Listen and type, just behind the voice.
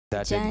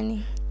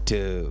started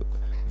to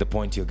the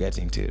point you're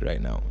getting to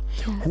right now.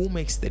 Yeah. Who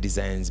makes the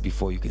designs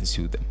before you can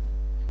sue them?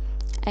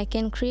 I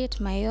can create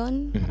my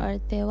own or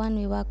the one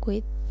we work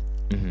with.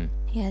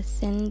 Yes,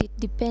 and it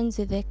depends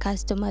with the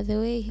customer, the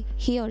way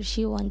he or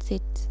she wants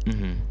it.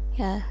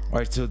 Yeah. All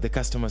right, so the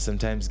customer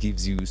sometimes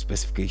gives you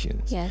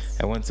specifications. Yes.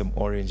 I want some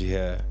orange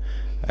here.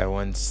 I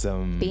want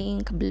some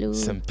Pink, blue.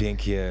 some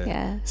pink here.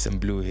 Yeah. Some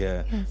blue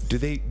here. Yes.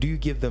 Do you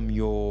give them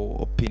your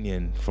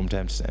opinion from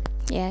time to time?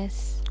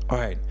 Yes. All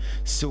right.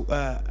 So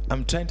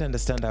I'm trying to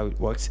understand how it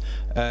works.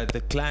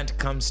 The client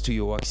comes to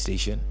your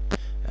workstation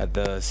at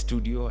the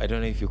studio. I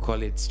don't know if you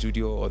call it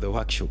studio or the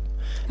workshop.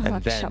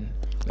 Workshop.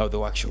 The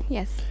workshop.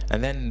 Yes.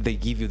 And then they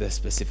give you the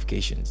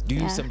specifications. Do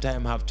you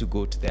sometimes have to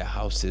go to their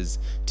houses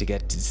to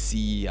get to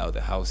see how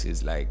the house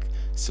is like,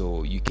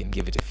 so you can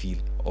give it a feel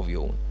of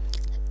your own?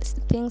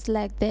 Things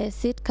like the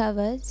seat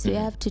covers, you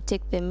have to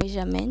take the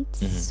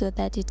measurements so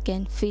that it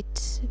can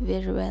fit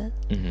very well.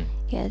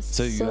 Yes.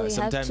 So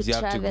sometimes you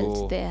have to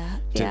go to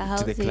their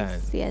houses. To the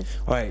client. Yes.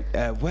 All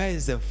right. Where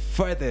is the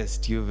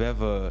furthest you've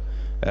ever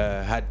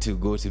had to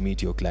go to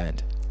meet your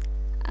client?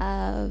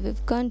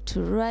 We've gone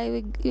to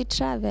Roy. We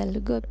travel, we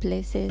go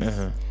places.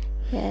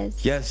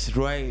 Yes. Yes,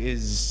 Roy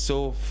is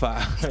so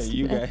far.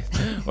 You guys,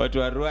 what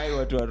were Roy,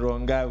 what were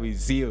Ronga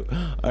with you?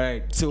 All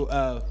right.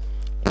 So,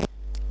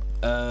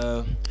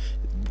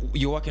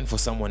 you're working for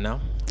someone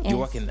now. Yes. You're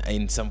working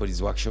in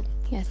somebody's workshop.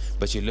 Yes.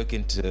 But you're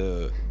looking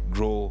to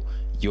grow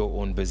your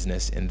own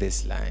business in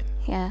this line.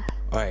 Yeah.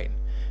 All right.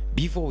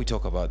 Before we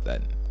talk about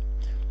that,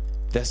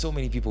 there's so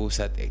many people who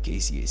sat their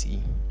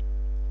KCSE.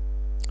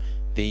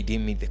 They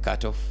didn't meet the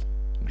cutoff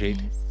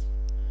grade,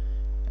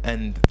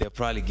 and they're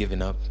probably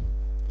giving up.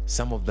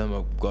 Some of them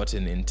have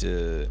gotten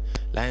into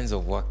lines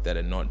of work that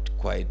are not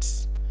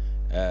quite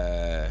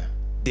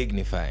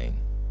dignifying,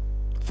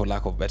 for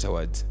lack of better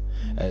words.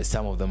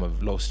 Some of them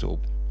have lost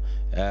hope.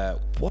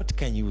 What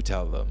can you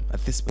tell them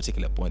at this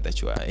particular point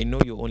that you are? I know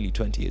you're only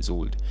 20 years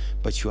old,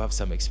 but you have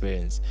some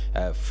experience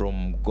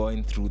from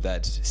going through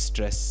that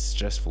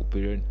stressful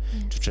period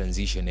to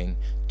transitioning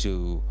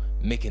to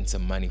making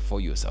some money for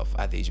yourself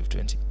at the age of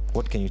 20.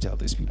 What can you tell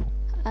these people?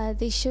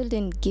 They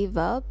shouldn't give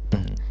up,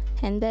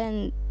 and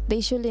then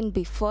they shouldn't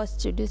be forced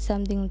to do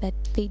something that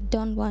they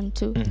don't want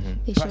to.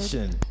 They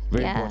Passion,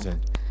 very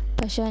important.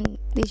 Passion.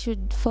 They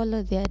should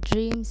follow their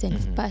dreams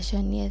and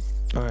passion. Yes.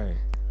 All right.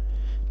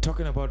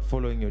 Talking about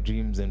following your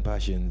dreams and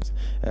passions,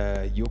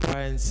 your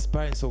parents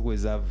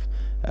always have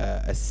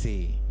a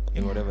say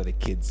in whatever the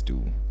kids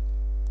do.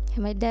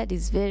 My dad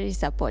is very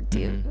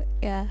supportive.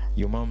 Yeah.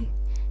 Your mom?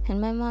 And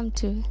my mom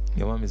too.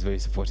 Your mom is very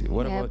supportive.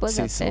 What about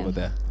sis over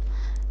there?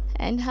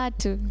 And her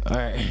too. All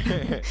right.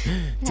 I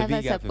have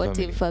a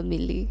supportive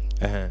family.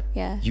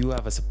 Yeah. You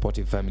have a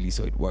supportive family,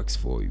 so it works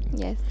for you.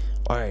 Yes.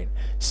 All right.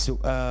 So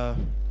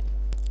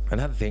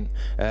another thing,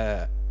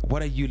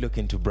 what are you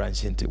looking to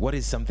branch into? What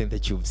is something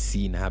that you've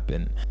seen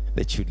happen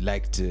that you'd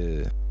like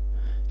to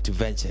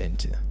venture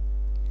into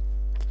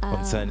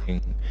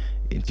concerning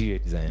interior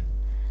design?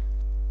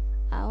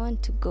 I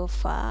want to go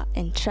far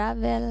and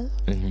travel.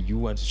 You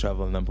want to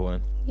travel, number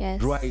one?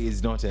 Yes. Roy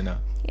is not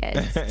enough.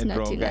 Yes, it's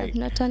not enough.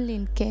 Not only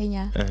in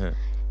Kenya.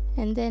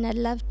 And then I'd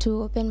love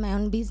to open my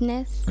own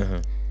business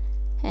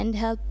and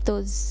help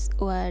those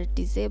who are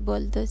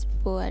disabled, those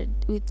people who are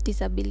with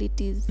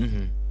disabilities.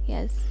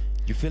 Yes.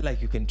 You feel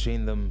like you can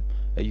train them.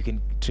 You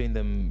can train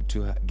them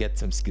to get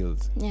some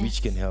skills,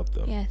 which can help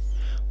them. Yes.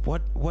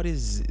 What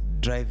is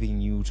driving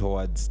you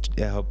towards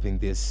helping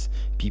these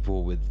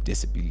people with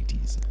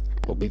disabilities?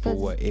 Or people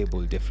who are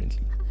able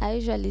differently? I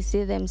usually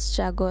see them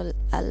struggle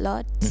a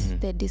lot,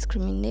 the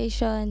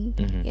discrimination,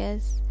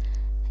 yes.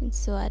 And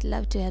so I'd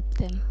love to help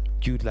them.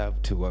 You'd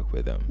love to work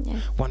with them?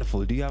 Yes.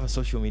 Wonderful. Do you have a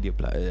social media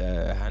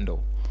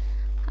handle?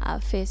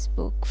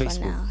 Facebook for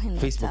now.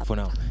 Facebook for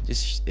now.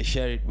 Just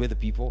share it with the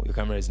people. Your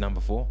camera is number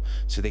 4,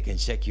 so they can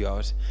check you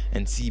out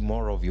and see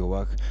more of your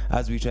work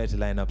as we try to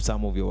line up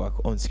some of your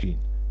work on screen.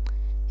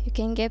 You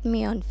can get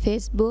me on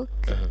Facebook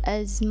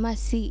as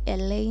Mercy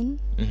Elaine.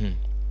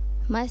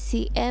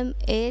 Mercy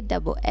MASSIE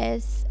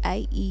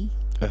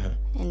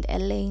and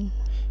Elaine.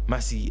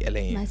 Mercy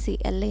Elaine. Mercy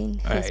Elaine.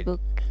 Facebook.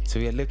 Right. So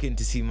we are looking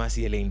to see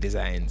Mercy Elaine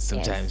designs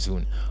sometime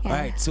soon. Yeah. All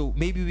right. So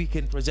maybe we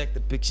can project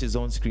the pictures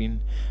on screen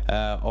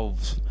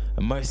of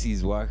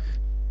Mercy's work,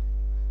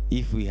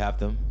 if we have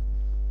them.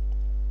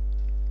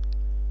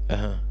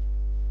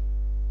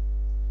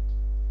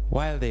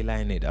 While they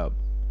line it up,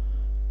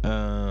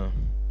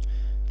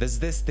 there's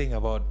this thing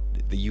about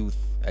the youth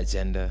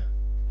agenda.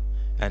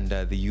 And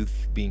the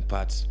youth being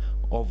part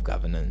of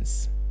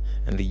governance,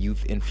 and the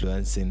youth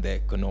influencing the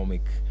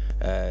economic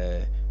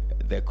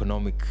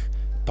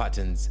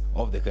patterns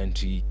of the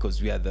country, because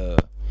we are the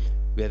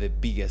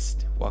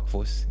biggest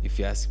workforce, if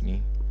you ask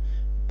me,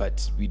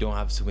 but we don't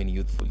have so many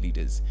youthful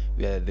leaders.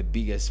 We are the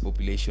biggest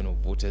population of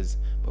voters,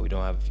 but we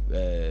don't have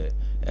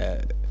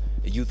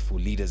youthful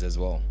leaders as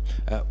well.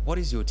 What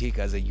is your take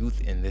as a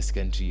youth in this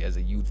country, as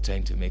a youth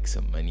trying to make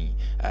some money?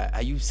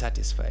 Are you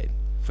satisfied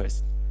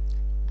first?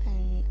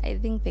 And I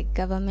think the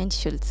government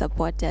should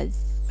support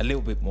us a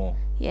little bit more.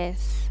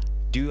 Yes.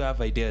 Do you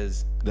have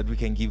ideas that we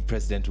can give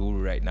President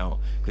Uhuru right now?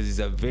 Because he's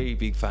a very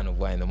big fan of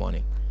Y in the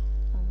Morning.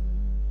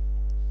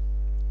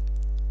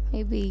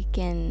 Maybe he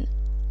can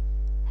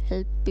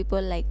help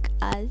people like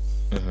us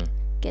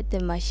get the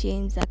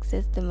machines,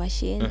 access the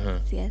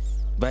machines, yes.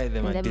 Buy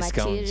them at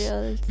discounts,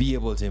 materials. be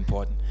able to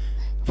import.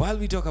 While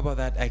we talk about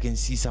that, I can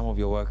see some of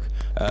your work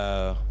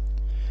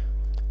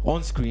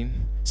on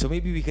screen. So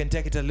maybe we can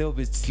take it a little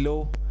bit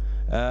slow.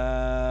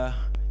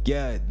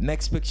 Yeah,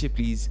 next picture,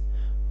 please.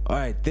 All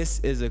right, this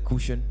is a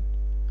cushion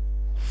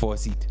for a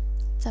seat.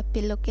 It's a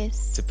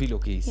pillowcase. It's a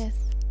pillowcase. Yes.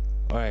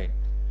 All right.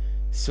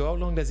 So how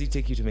long does it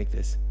take you to make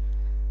this?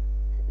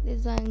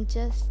 This one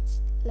just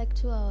like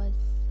 2 hours.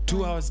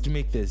 2 hours to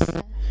make this.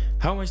 Yeah.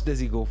 How much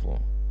does it go for?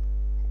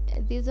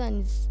 This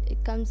one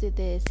it comes with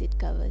the seat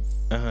covers.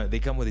 They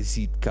come with the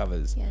seat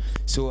covers. Yes.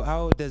 So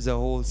how does the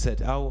whole set?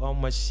 How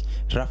much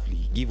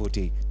roughly, give or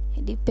take?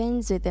 It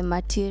depends with the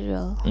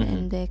material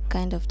and the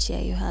kind of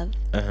chair you have,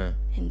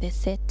 and the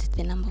set,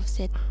 the number of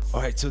sets.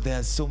 All right. So there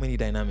are so many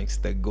dynamics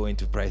that go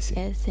into pricing.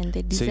 Yes, and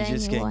the design. So you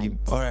just can't give.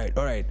 All right.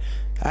 All right.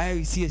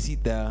 I see a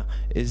seat there.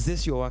 Is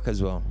this your work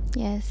as well?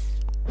 Yes.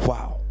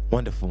 Wow.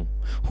 Wonderful.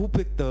 Who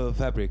picked the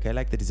fabric? I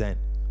like the design.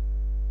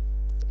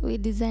 We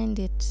designed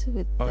it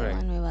with the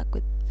one we work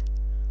with.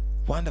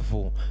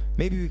 Wonderful.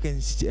 Maybe we can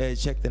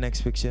check the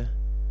next picture.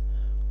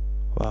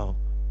 Wow.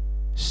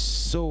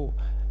 So,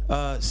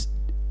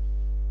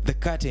 the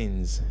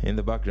curtains in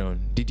the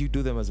background, did you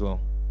do them as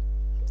well?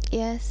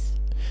 Yes.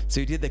 So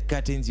you did the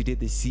curtains, you did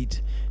the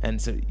seat,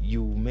 and so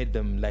you made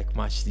them like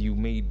match. You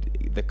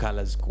made the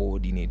colors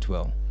coordinate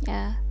well.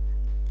 Yeah,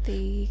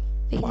 they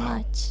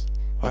match.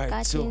 The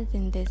curtains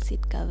and the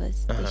seat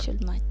covers, they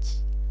should match.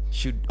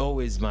 Should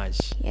always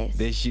match. Yes.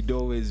 There should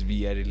always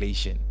be a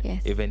relation.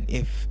 Yes. Even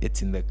if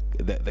it's in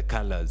the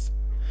colors.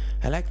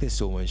 I like this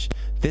so much.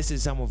 This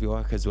is some of your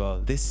work as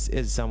well. This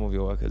is some of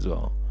your work as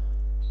well.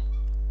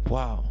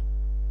 Wow.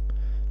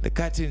 The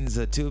curtains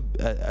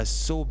are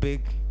so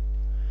big,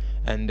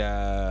 and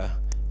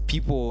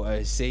people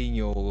are saying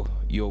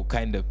you're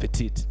kind of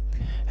petite.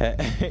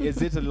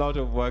 Is it a lot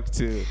of work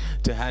to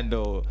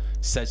handle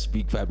such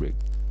big fabric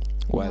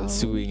while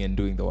sewing and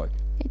doing the work?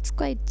 It's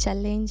quite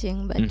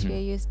challenging, but we're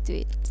used to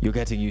it. You're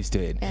getting used to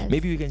it. Yes.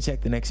 Maybe we can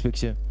check the next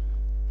picture.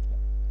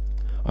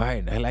 All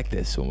right, I like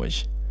this so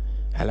much.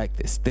 I like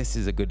this. This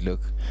is a good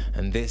look,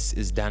 and this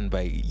is done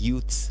by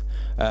youths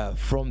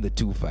from the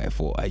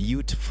 254. A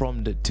youth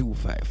from the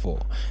 254.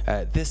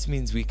 This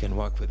means we can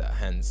work with our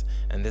hands.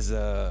 And there's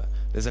a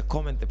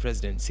comment the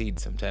president said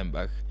some time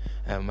back.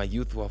 My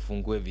youth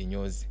wafungue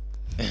vinyozi.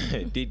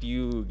 Did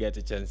you get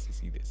a chance to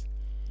see this?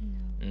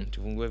 No.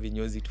 Tufungue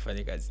vinyozi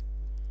tufanye kazi.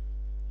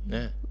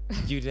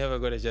 You never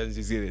got a chance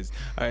to see this.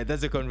 All right,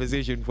 that's a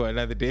conversation for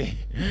another day.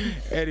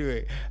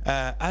 Anyway,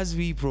 as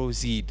we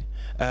proceed,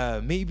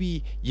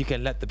 maybe you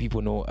can let the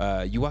people know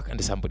you work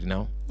under somebody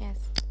now. Yes.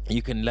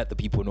 You can let the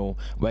people know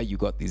where you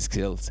got these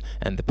skills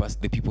and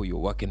the people you're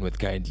working with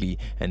currently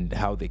and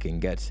how they can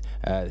get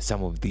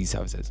some of these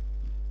services.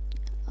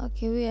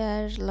 Okay, we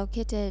are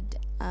located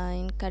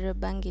in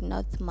Kariobangi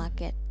North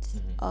Market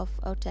off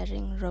Outer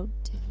Ring Road.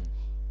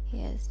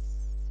 Yes.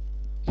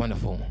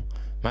 Wonderful.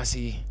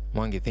 Masi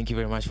Mwangi, thank you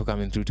very much for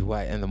coming through to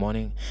Y in the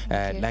Morning.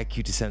 I'd like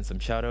you to send some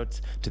shout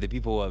outs to the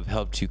people who have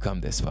helped you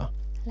come this far.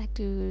 I'd like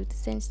to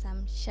send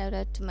some shout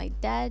out to my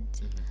dad,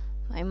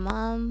 my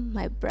mom,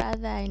 my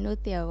brother. I know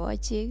they are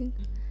watching,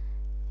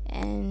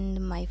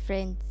 and my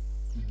friends.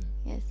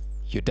 Yes.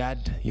 Your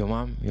dad, your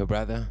mom, your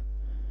brother,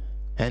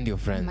 and your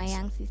friends. My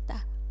young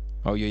sister.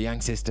 Oh, your young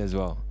sister as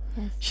well.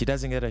 Yes. She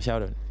doesn't get a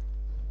shout out.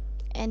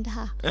 And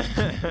her.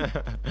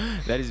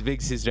 That is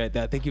big sis right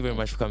there. Thank you very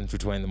much for coming through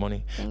to Y in the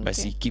Morning.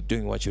 Mercy, keep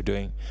doing what you're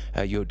doing.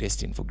 You're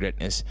destined for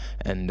greatness,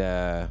 and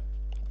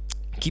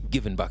keep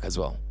giving back as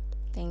well.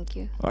 Thank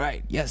you. All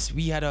right. Yes,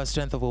 we had our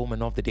Strength of a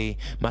Woman of the Day,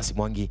 Masi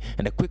Mwangi.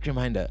 And a quick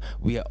reminder,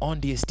 we are on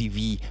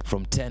DSTV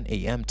from 10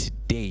 a.m.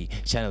 today,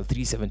 channel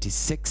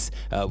 376.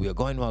 We are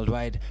going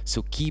worldwide.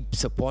 So keep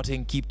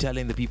supporting, keep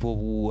telling the people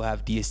who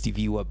have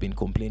DSTV who have been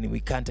complaining we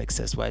can't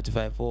access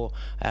Y254.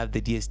 I have the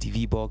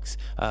DSTV box,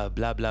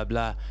 blah, blah,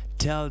 blah.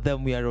 Tell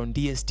them we are on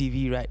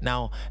DSTV right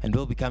now, and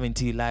we'll be coming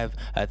to you live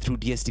through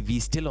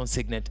DSTV, still on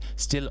Signet,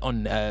 still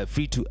on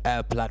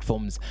free-to-air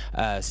platforms,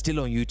 still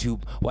on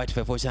YouTube,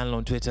 Y254 channel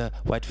on Twitter,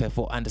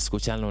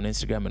 Y254_ channel on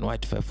Instagram, and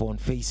Y254 on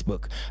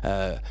Facebook.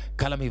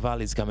 Kalami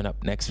Valley is coming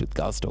up next with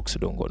Girls Talk, so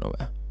don't go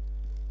nowhere.